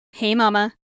Hey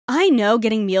mama, I know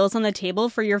getting meals on the table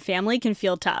for your family can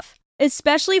feel tough,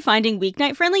 especially finding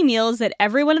weeknight-friendly meals that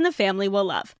everyone in the family will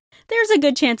love. There's a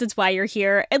good chance it's why you're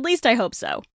here, at least I hope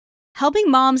so.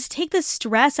 Helping moms take the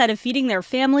stress out of feeding their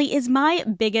family is my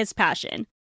biggest passion.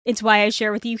 It's why I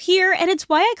share with you here, and it's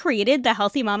why I created the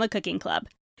Healthy Mama Cooking Club.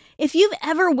 If you've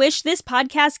ever wished this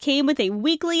podcast came with a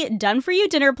weekly done-for-you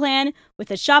dinner plan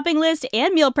with a shopping list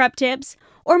and meal prep tips,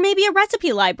 or maybe a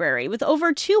recipe library with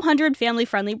over 200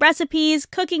 family-friendly recipes,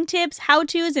 cooking tips,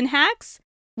 how-tos, and hacks,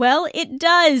 well, it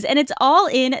does, and it's all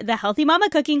in the Healthy Mama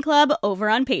Cooking Club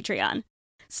over on Patreon.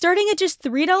 Starting at just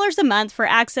 $3 a month for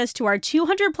access to our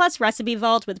 200-plus recipe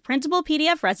vault with printable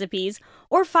PDF recipes,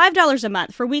 or $5 a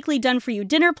month for weekly done-for-you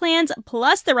dinner plans,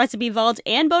 plus the recipe vault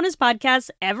and bonus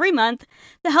podcasts every month,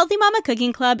 the Healthy Mama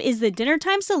Cooking Club is the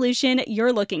dinnertime solution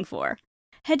you're looking for.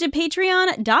 Head to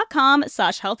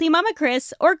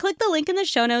patreon.com/healthymamachris or click the link in the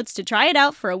show notes to try it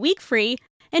out for a week free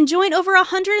and join over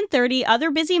 130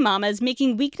 other busy mamas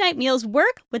making weeknight meals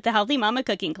work with the Healthy Mama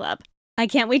Cooking Club. I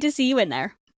can't wait to see you in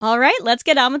there. All right, let's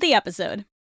get on with the episode.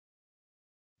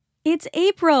 It's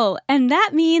April, and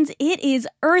that means it is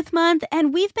Earth Month,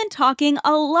 and we've been talking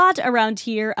a lot around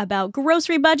here about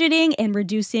grocery budgeting and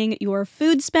reducing your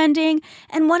food spending,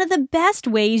 and one of the best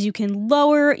ways you can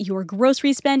lower your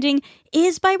grocery spending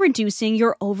is by reducing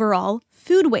your overall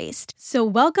food waste. So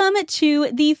welcome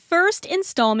to the first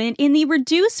installment in the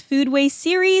Reduce Food Waste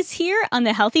series here on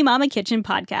the Healthy Mama Kitchen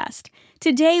podcast.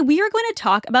 Today, we are going to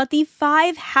talk about the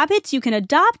 5 habits you can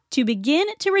adopt to begin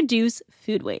to reduce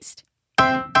food waste.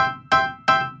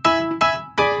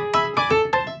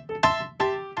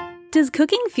 Does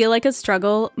cooking feel like a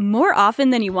struggle more often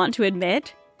than you want to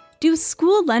admit? Do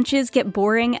school lunches get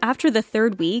boring after the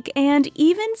 3rd week, and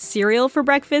even cereal for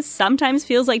breakfast sometimes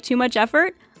feels like too much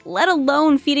effort? Let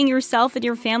alone feeding yourself and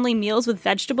your family meals with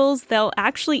vegetables they'll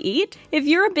actually eat? If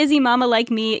you're a busy mama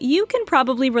like me, you can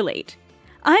probably relate.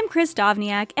 I'm Chris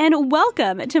Dovniak, and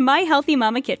welcome to my Healthy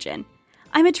Mama Kitchen.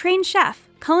 I'm a trained chef,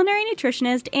 culinary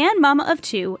nutritionist, and mama of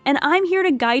 2, and I'm here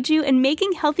to guide you in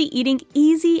making healthy eating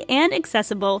easy and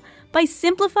accessible by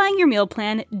simplifying your meal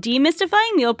plan,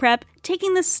 demystifying meal prep,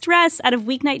 taking the stress out of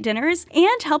weeknight dinners,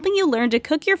 and helping you learn to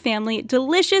cook your family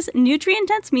delicious,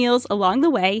 nutrient-dense meals along the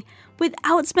way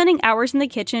without spending hours in the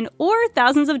kitchen or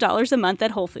thousands of dollars a month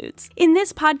at Whole Foods. In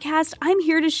this podcast, I'm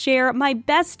here to share my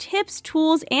best tips,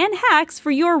 tools, and hacks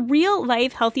for your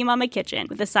real-life Healthy Mama kitchen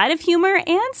with a side of humor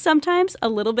and sometimes a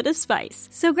little bit of spice.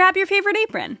 So grab your favorite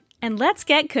apron and let's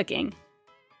get cooking.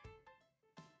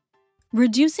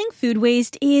 Reducing food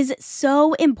waste is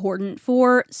so important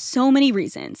for so many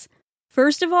reasons.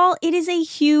 First of all, it is a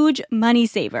huge money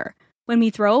saver. When we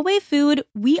throw away food,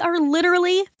 we are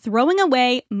literally throwing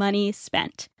away money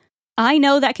spent. I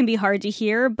know that can be hard to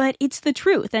hear, but it's the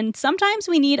truth, and sometimes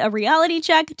we need a reality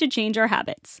check to change our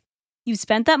habits. You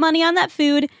spent that money on that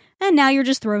food, and now you're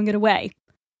just throwing it away.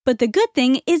 But the good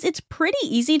thing is it's pretty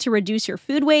easy to reduce your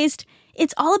food waste.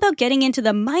 It's all about getting into the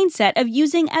mindset of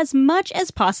using as much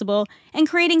as possible and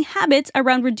creating habits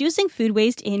around reducing food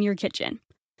waste in your kitchen.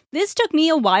 This took me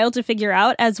a while to figure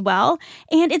out as well,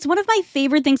 and it's one of my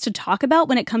favorite things to talk about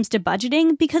when it comes to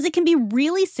budgeting because it can be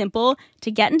really simple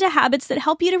to get into habits that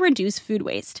help you to reduce food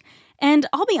waste. And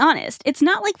I'll be honest, it's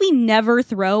not like we never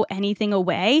throw anything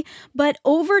away, but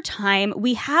over time,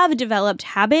 we have developed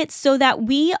habits so that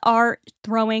we are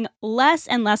throwing less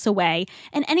and less away,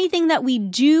 and anything that we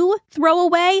do throw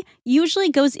away usually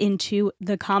goes into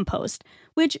the compost.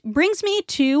 Which brings me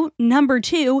to number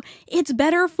 2, it's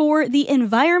better for the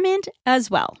environment as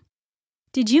well.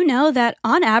 Did you know that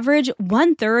on average,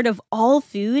 1/3 of all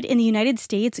food in the United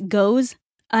States goes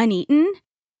uneaten?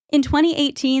 In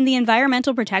 2018, the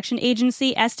Environmental Protection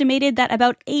Agency estimated that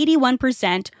about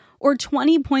 81%, or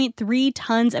 20.3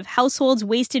 tons of households'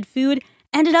 wasted food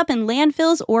ended up in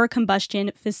landfills or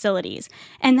combustion facilities.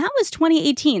 And that was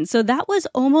 2018, so that was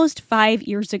almost 5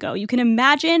 years ago. You can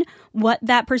imagine what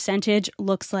that percentage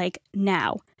looks like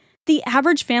now. The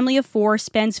average family of 4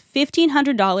 spends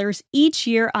 $1,500 each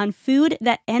year on food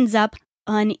that ends up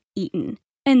uneaten.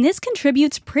 And this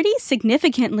contributes pretty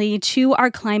significantly to our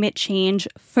climate change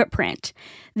footprint.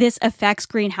 This affects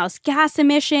greenhouse gas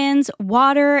emissions,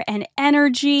 water and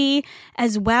energy,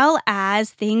 as well as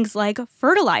things like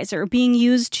fertilizer being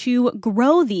used to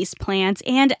grow these plants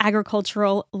and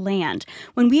agricultural land.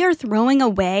 When we are throwing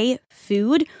away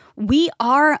food, we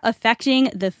are affecting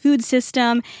the food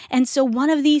system. And so one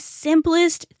of the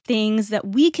simplest things that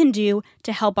we can do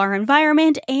to help our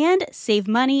environment and save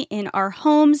money in our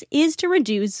homes is to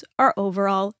reduce our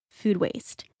overall food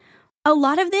waste. A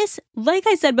lot of this, like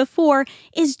I said before,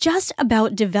 is just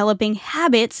about developing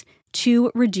habits to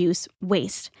reduce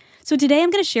waste. So today I'm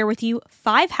going to share with you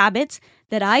 5 habits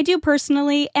that I do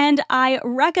personally and I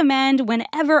recommend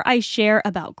whenever I share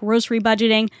about grocery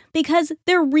budgeting because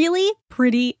they're really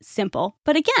pretty simple.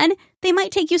 But again, they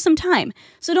might take you some time.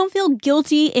 So don't feel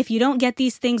guilty if you don't get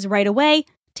these things right away.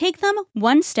 Take them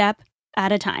one step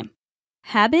at a time.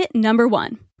 Habit number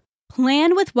 1,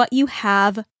 plan with what you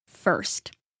have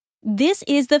first. This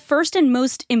is the first and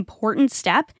most important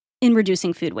step in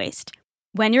reducing food waste.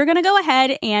 When you're going to go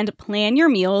ahead and plan your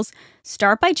meals,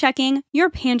 start by checking your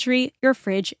pantry, your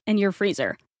fridge, and your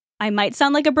freezer. I might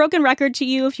sound like a broken record to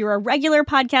you if you're a regular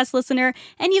podcast listener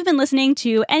and you've been listening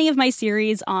to any of my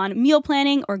series on meal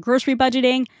planning or grocery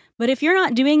budgeting, but if you're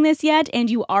not doing this yet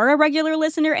and you are a regular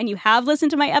listener and you have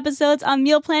listened to my episodes on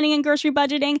meal planning and grocery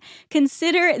budgeting,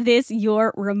 consider this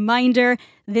your reminder.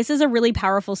 This is a really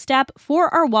powerful step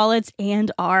for our wallets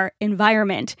and our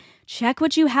environment. Check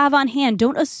what you have on hand.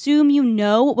 Don't assume you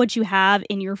know what you have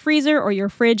in your freezer or your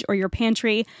fridge or your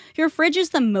pantry. Your fridge is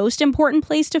the most important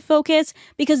place to focus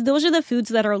because those are the foods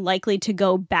that are likely to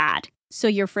go bad. So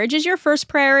your fridge is your first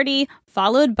priority,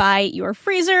 followed by your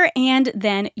freezer and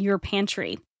then your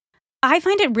pantry. I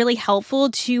find it really helpful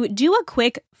to do a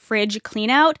quick fridge clean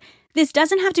out. This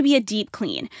doesn't have to be a deep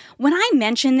clean. When I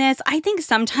mention this, I think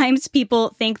sometimes people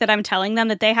think that I'm telling them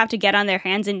that they have to get on their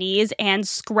hands and knees and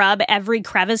scrub every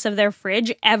crevice of their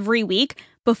fridge every week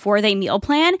before they meal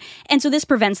plan, and so this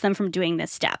prevents them from doing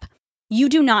this step. You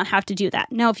do not have to do that.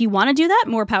 Now, if you want to do that,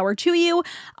 more power to you.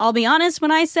 I'll be honest,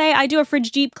 when I say I do a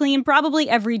fridge deep clean probably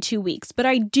every 2 weeks, but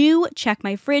I do check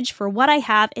my fridge for what I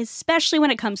have, especially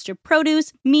when it comes to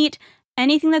produce, meat,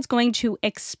 anything that's going to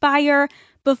expire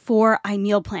before I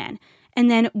meal plan. And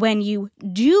then when you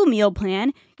do meal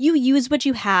plan, you use what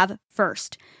you have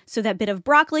first. So that bit of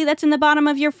broccoli that's in the bottom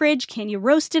of your fridge, can you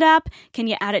roast it up? Can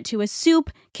you add it to a soup?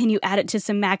 Can you add it to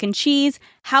some mac and cheese?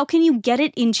 How can you get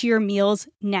it into your meals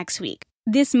next week?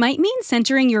 This might mean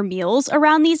centering your meals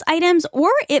around these items,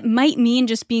 or it might mean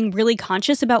just being really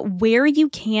conscious about where you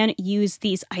can use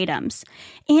these items.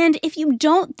 And if you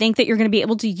don't think that you're going to be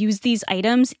able to use these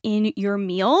items in your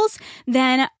meals,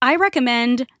 then I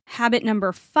recommend habit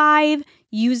number 5,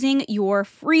 using your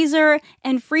freezer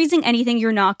and freezing anything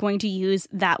you're not going to use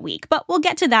that week. But we'll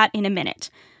get to that in a minute.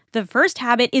 The first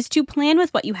habit is to plan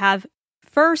with what you have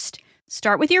first.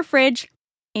 Start with your fridge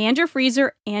and your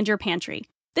freezer and your pantry.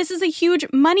 This is a huge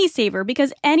money saver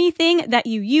because anything that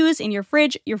you use in your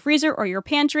fridge, your freezer, or your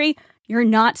pantry, you're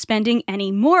not spending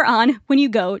any more on when you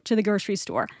go to the grocery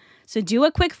store. So do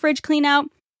a quick fridge clean out,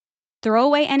 throw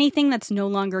away anything that's no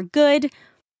longer good,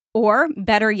 or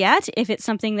better yet, if it's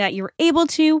something that you're able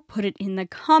to, put it in the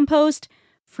compost,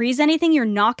 freeze anything you're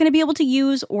not going to be able to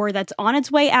use or that's on its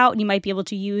way out and you might be able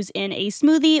to use in a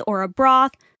smoothie or a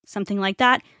broth, something like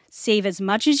that. Save as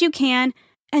much as you can,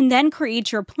 and then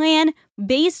create your plan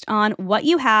based on what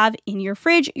you have in your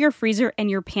fridge, your freezer,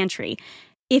 and your pantry.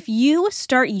 If you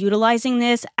start utilizing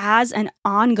this as an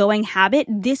ongoing habit,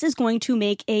 this is going to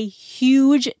make a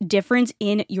huge difference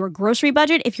in your grocery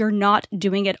budget if you're not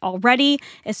doing it already,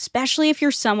 especially if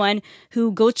you're someone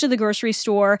who goes to the grocery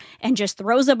store and just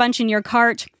throws a bunch in your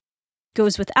cart,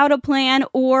 goes without a plan,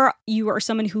 or you are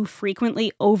someone who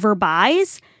frequently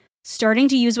overbuys. Starting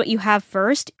to use what you have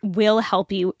first will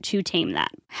help you to tame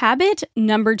that. Habit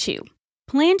number 2,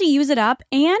 plan to use it up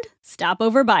and stop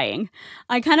overbuying.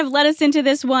 I kind of led us into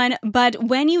this one, but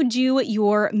when you do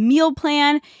your meal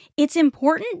plan, it's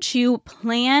important to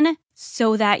plan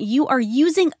so that you are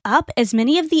using up as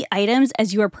many of the items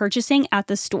as you are purchasing at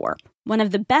the store. One of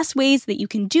the best ways that you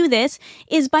can do this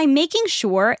is by making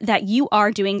sure that you are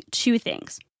doing 2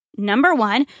 things. Number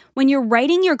 1, when you're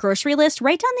writing your grocery list,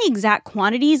 write down the exact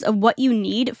quantities of what you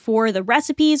need for the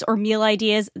recipes or meal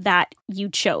ideas that you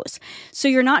chose. So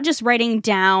you're not just writing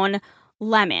down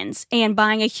lemons and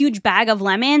buying a huge bag of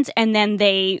lemons and then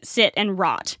they sit and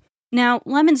rot. Now,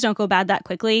 lemons don't go bad that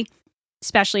quickly,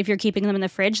 especially if you're keeping them in the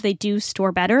fridge. They do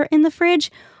store better in the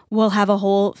fridge. We'll have a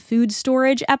whole food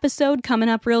storage episode coming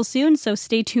up real soon, so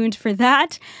stay tuned for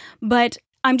that. But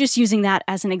I'm just using that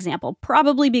as an example,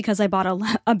 probably because I bought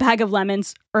a bag of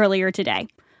lemons earlier today.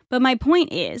 But my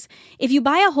point is, if you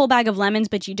buy a whole bag of lemons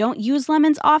but you don't use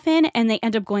lemons often and they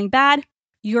end up going bad,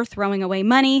 you're throwing away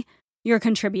money, you're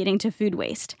contributing to food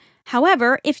waste.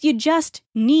 However, if you just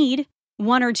need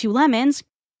 1 or 2 lemons,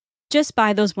 just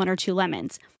buy those 1 or 2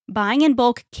 lemons. Buying in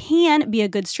bulk can be a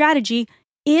good strategy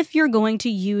if you're going to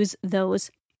use those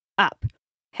up.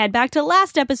 Head back to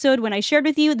last episode when I shared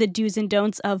with you the do's and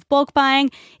don'ts of bulk buying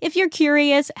if you're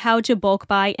curious how to bulk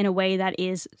buy in a way that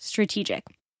is strategic.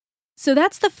 So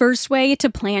that's the first way to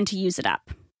plan to use it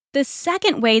up. The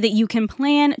second way that you can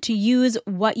plan to use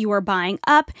what you are buying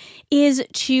up is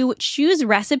to choose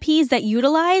recipes that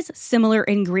utilize similar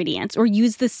ingredients or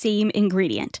use the same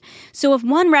ingredient. So if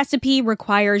one recipe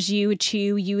requires you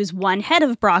to use 1 head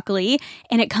of broccoli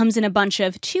and it comes in a bunch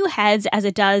of 2 heads as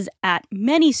it does at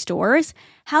many stores,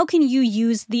 how can you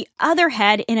use the other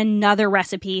head in another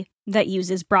recipe that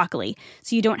uses broccoli?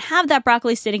 So you don't have that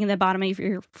broccoli sitting in the bottom of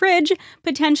your fridge,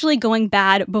 potentially going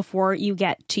bad before you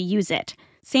get to use it.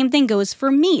 Same thing goes for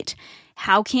meat.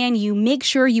 How can you make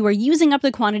sure you are using up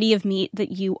the quantity of meat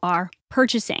that you are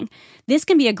purchasing? This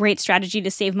can be a great strategy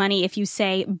to save money if you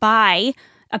say buy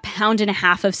 1.5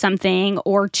 pounds of something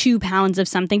or 2 pounds of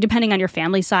something, depending on your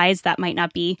family size. That might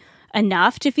not be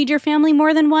enough to feed your family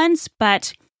more than once,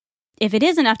 but if it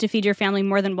is enough to feed your family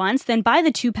more than once, then buy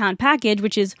the 2-pound package,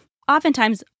 which is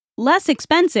oftentimes less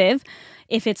expensive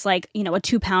if it's like, a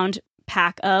 2-pound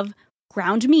pack of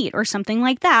ground meat or something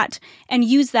like that, and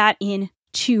use that in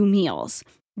 2 meals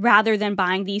rather than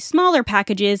buying these smaller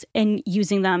packages and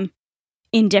using them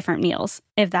in different meals,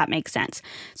 if that makes sense.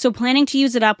 So planning to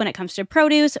use it up when it comes to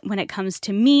produce, when it comes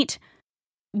to meat,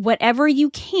 whatever you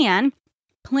can,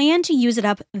 plan to use it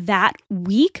up that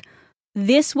week.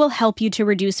 This will help you to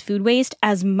reduce food waste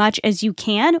as much as you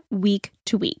can week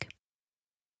to week.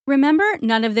 Remember,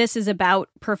 none of this is about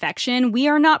perfection. We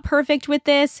are not perfect with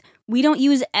this. We don't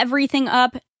use everything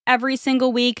up every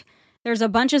single week. There's a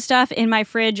bunch of stuff in my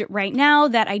fridge right now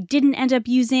that I didn't end up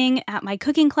using at my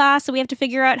cooking class, so we have to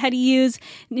figure out how to use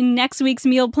in next week's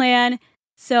meal plan.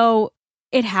 So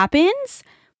it happens,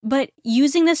 but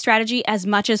using this strategy as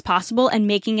much as possible and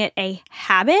making it a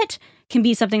habit can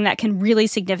be something that can really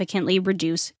significantly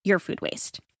reduce your food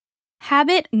waste.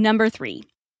 Habit number 3.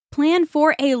 Plan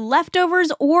for a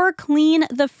leftovers or clean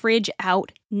the fridge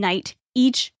out night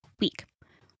each week.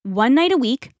 1 night a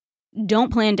week,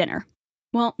 don't plan dinner.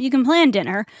 Well, you can plan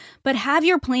dinner, but have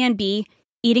your plan be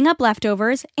eating up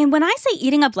leftovers. And when I say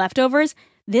eating up leftovers,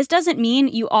 this doesn't mean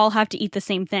you all have to eat the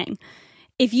same thing.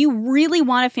 If you really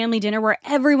want a family dinner where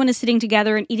everyone is sitting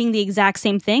together and eating the exact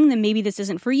same thing, then maybe this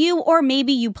isn't for you, or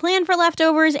maybe you plan for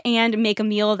leftovers and make a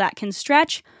meal that can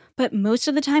stretch. But most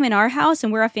of the time in our house,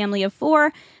 and we're a family of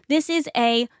 4, this is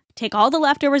a take all the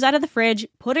leftovers out of the fridge,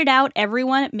 put it out,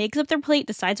 everyone makes up their plate,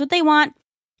 decides what they want,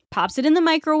 pops it in the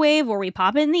microwave, or we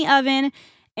pop it in the oven,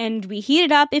 and we heat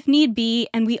it up if need be,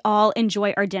 and we all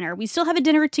enjoy our dinner. We still have a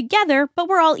dinner together, but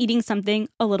we're all eating something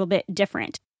a little bit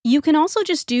different. You can also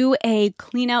just do a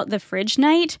clean out the fridge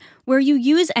night where you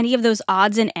use any of those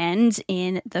odds and ends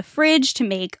in the fridge to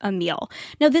make a meal.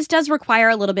 Now, this does require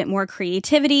a little bit more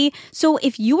creativity. So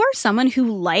if you are someone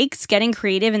who likes getting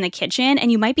creative in the kitchen,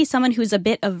 and you might be someone who's a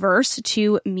bit averse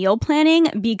to meal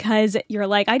planning because you're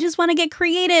like, I just want to get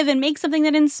creative and make something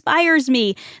that inspires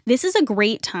me, this is a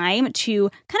great time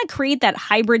to kind of create that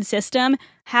hybrid system,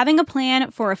 having a plan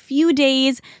for a few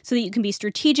days so that you can be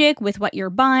strategic with what you're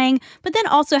buying, but then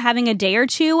also having a day or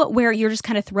two where you're just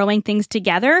kind of throwing things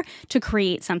together to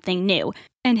create something new.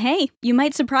 And hey, you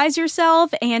might surprise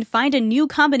yourself and find a new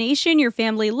combination your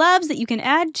family loves that you can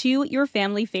add to your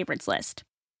family favorites list.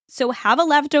 So have a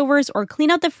leftovers or clean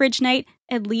out the fridge night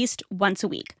at least once a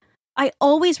week. I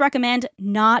always recommend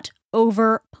not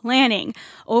over-planning.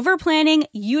 Over-planning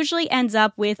usually ends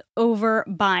up with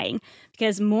over-buying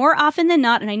because more often than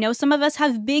not, and I know some of us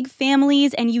have big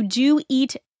families and you do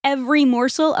eat every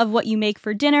morsel of what you make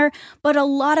for dinner, but a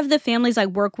lot of the families I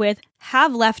work with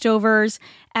have leftovers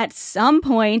at some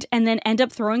point and then end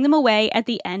up throwing them away at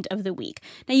the end of the week.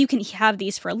 Now, you can have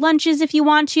these for lunches if you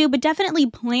want to, but definitely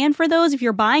plan for those if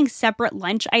you're buying separate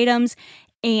lunch items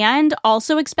and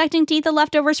also expecting to eat the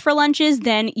leftovers for lunches,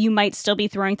 then you might still be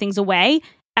throwing things away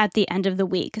at the end of the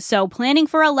week. So planning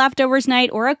for a leftovers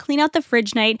night or a clean out the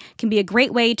fridge night can be a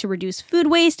great way to reduce food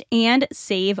waste and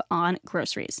save on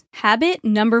groceries. Habit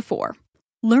number 4,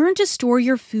 learn to store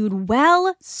your food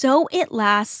well so it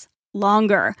lasts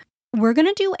longer. We're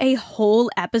going to do a whole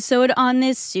episode on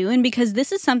this soon because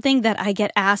this is something that I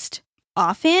get asked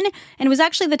often, and it was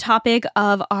actually the topic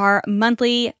of our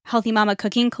monthly Healthy Mama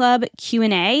Cooking Club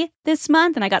Q&A this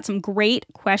month, and I got some great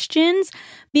questions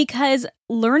because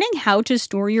learning how to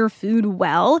store your food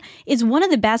well is one of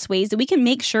the best ways that we can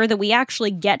make sure that we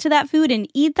actually get to that food and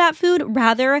eat that food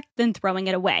rather than throwing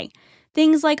it away.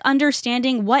 Things like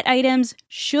understanding what items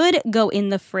should go in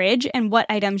the fridge and what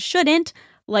items shouldn't,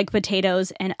 like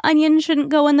potatoes and onions shouldn't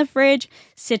go in the fridge,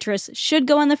 citrus should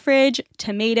go in the fridge,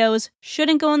 tomatoes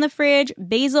shouldn't go in the fridge,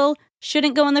 basil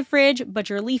shouldn't go in the fridge, but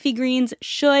your leafy greens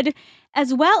should.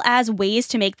 as well as ways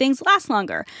to make things last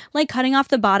longer, like cutting off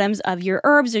the bottoms of your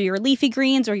herbs or your leafy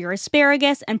greens or your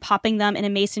asparagus and popping them in a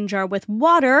mason jar with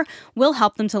water will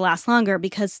help them to last longer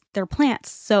because they're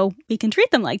plants, so we can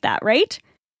treat them like that, right?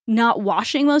 Not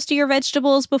washing most of your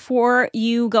vegetables before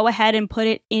you go ahead and put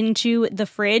it into the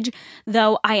fridge,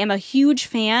 though I am a huge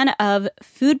fan of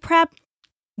food prep.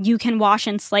 You can wash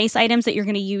and slice items that you're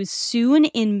going to use soon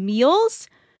in meals.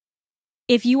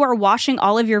 If you are washing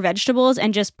all of your vegetables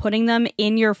and just putting them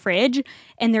in your fridge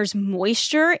and there's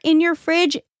moisture in your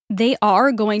fridge, they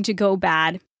are going to go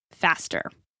bad faster.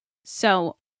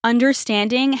 So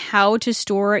understanding how to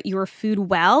store your food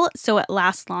well so it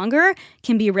lasts longer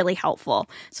can be really helpful.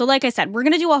 So like I said, we're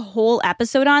going to do a whole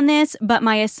episode on this, but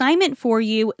my assignment for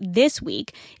you this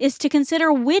week is to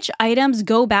consider which items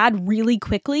go bad really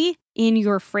quickly in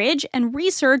your fridge and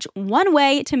research one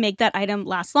way to make that item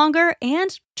last longer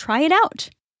and try it out.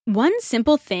 One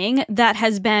simple thing that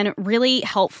has been really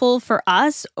helpful for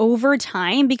us over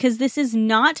time, because this is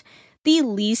not the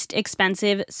least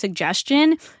expensive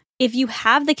suggestion. If you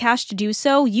have the cash to do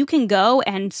so, you can go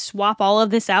and swap all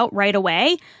of this out right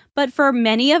away. But for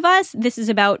many of us, this is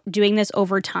about doing this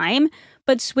over time.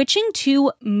 But switching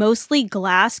to mostly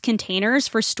glass containers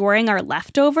for storing our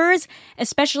leftovers,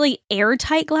 especially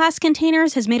airtight glass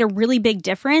containers, has made a really big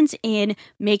difference in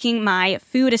making my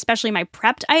food, especially my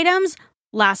prepped items,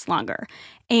 last longer.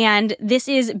 And this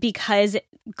is because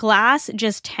glass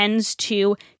just tends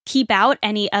to keep out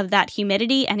any of that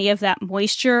humidity, any of that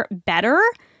moisture better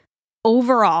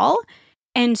overall.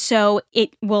 And so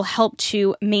it will help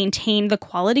to maintain the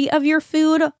quality of your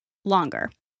food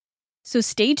longer. So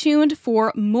stay tuned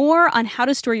for more on how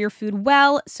to store your food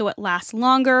well so it lasts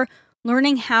longer.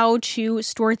 Learning how to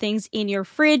store things in your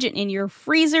fridge and in your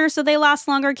freezer so they last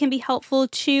longer can be helpful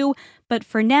too. But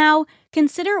for now,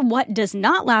 consider what does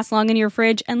not last long in your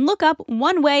fridge and look up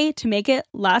one way to make it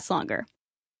last longer.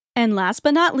 And last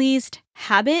but not least,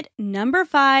 habit number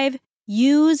 5,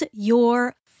 use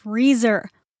your freezer.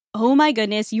 Oh my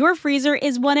goodness, your freezer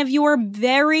is one of your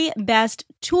very best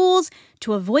tools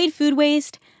to avoid food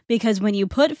waste, because when you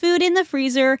put food in the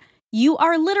freezer, you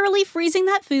are literally freezing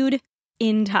that food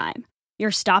in time.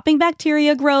 You're stopping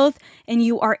bacteria growth, and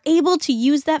you are able to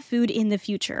use that food in the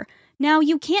future. Now,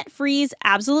 you can't freeze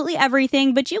absolutely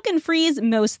everything, but you can freeze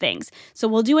most things. So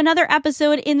we'll do another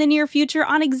episode in the near future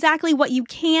on exactly what you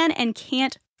can and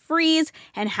can't freeze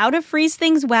and how to freeze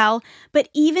things well. But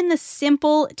even the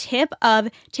simple tip of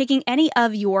taking any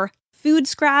of your food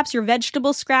scraps, your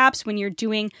vegetable scraps, when you're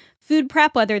doing food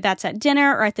prep, whether that's at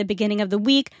dinner or at the beginning of the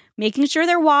week, making sure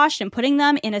they're washed and putting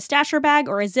them in a stasher bag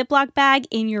or a Ziploc bag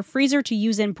in your freezer to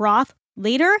use in broth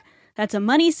later, that's a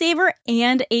money saver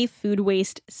and a food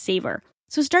waste saver.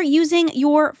 So start using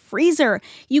your freezer.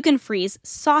 You can freeze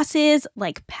sauces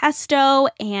like pesto,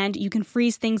 and you can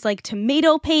freeze things like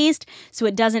tomato paste so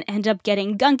it doesn't end up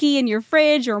getting gunky in your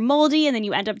fridge or moldy and then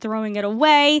you end up throwing it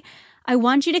away. I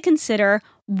want you to consider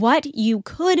what you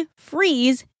could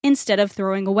freeze instead of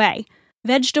throwing away.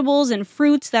 Vegetables and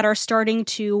fruits that are starting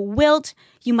to wilt,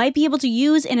 you might be able to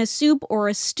use in a soup or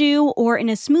a stew or in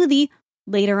a smoothie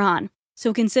later on.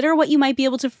 So consider what you might be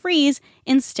able to freeze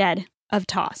instead of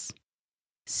toss.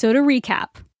 So to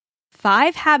recap,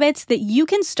 5 habits that you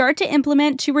can start to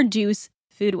implement to reduce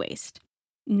food waste.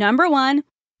 Number 1,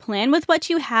 plan with what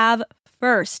you have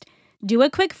first. Do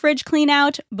a quick fridge clean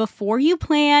out before you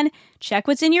plan. Check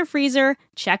what's in your freezer,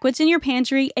 check what's in your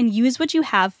pantry, and use what you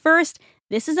have first.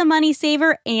 This is a money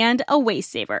saver and a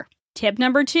waste saver. Tip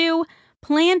number 2,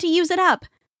 plan to use it up.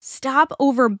 Stop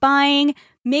overbuying.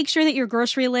 Make sure that your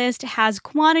grocery list has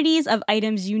quantities of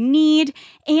items you need,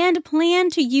 and plan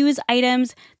to use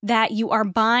items that you are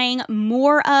buying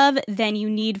more of than you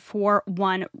need for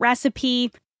one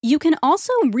recipe. You can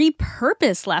also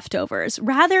repurpose leftovers.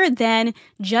 Rather than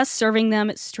just serving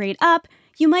them straight up,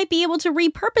 you might be able to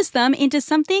repurpose them into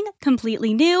something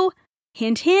completely new.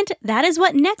 Hint, hint, that is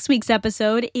what next week's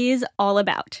episode is all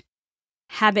about.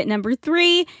 Habit number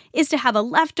 3 is to have a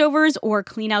leftovers or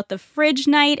clean out the fridge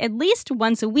night at least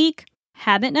once a week.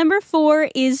 Habit number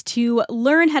 4 is to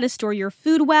learn how to store your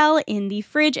food well in the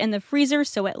fridge and the freezer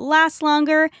so it lasts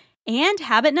longer. And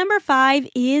habit number 5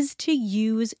 is to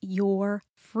use your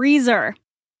freezer.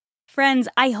 Friends,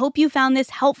 I hope you found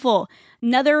this helpful.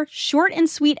 Another short and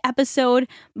sweet episode,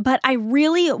 but I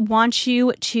really want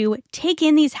you to take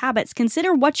in these habits,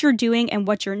 consider what you're doing and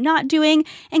what you're not doing,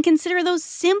 and consider those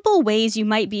simple ways you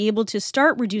might be able to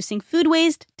start reducing food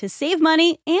waste to save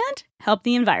money and help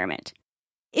the environment.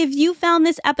 If you found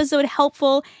this episode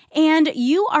helpful and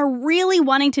you are really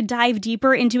wanting to dive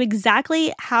deeper into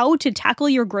exactly how to tackle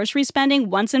your grocery spending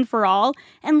once and for all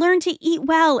and learn to eat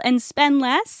well and spend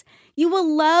less, you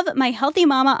will love my Healthy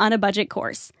Mama on a Budget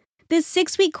course. This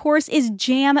 6-week course is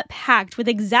jam-packed with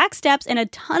exact steps and a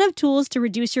ton of tools to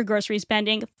reduce your grocery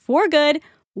spending for good,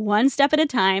 one step at a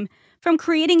time, from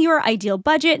creating your ideal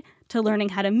budget to learning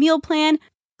how to meal plan,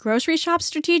 grocery shop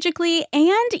strategically,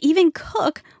 and even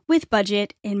cook with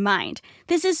budget in mind.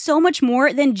 This is so much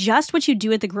more than just what you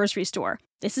do at the grocery store.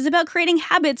 This is about creating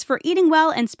habits for eating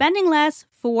well and spending less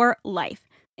for life.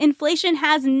 Inflation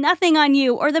has nothing on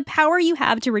you or the power you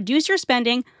have to reduce your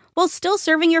spending while still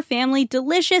serving your family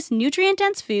delicious,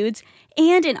 nutrient-dense foods.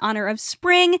 And in honor of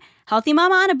spring, Healthy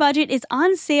Mama on a Budget is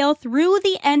on sale through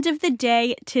the end of the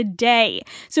day today.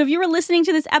 So if you were listening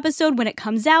to this episode when it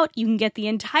comes out, you can get the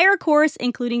entire course,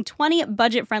 including 20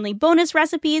 budget-friendly bonus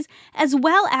recipes, as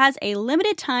well as a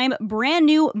limited-time brand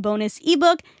new bonus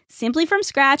ebook, simply from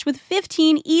scratch, with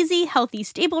 15 easy, healthy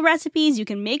staple recipes you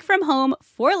can make from home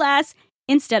for less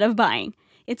instead of buying.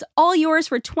 It's all yours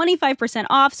for 25%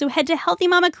 off, so head to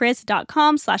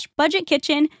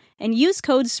healthymamakris.com/budgetkitchen and use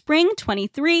code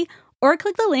SPRING23 or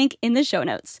click the link in the show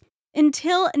notes.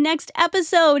 Until next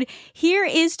episode, here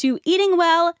is to eating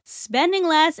well, spending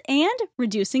less, and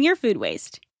reducing your food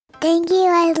waste. Thank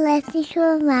you for listening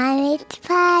to Mommy's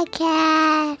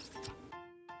podcast.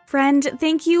 Friend,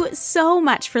 thank you so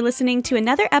much for listening to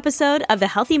another episode of the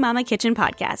Healthy Mama Kitchen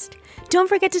podcast. Don't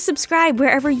forget to subscribe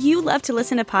wherever you love to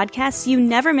listen to podcasts so you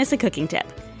never miss a cooking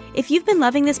tip. If you've been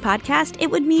loving this podcast,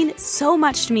 it would mean so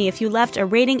much to me if you left a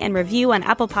rating and review on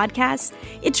Apple Podcasts.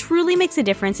 It truly makes a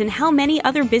difference in how many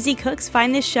other busy cooks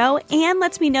find this show and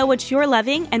lets me know what you're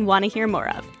loving and want to hear more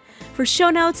of. For show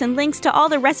notes and links to all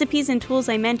the recipes and tools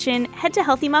I mentioned, head to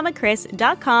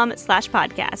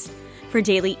healthymamakris.com/podcast. For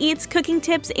daily eats, cooking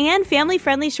tips, and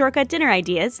family-friendly shortcut dinner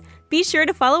ideas, be sure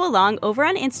to follow along over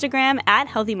on Instagram at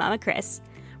HealthyMamaChris.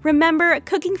 Remember,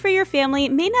 cooking for your family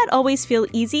may not always feel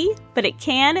easy, but it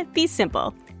can be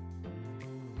simple.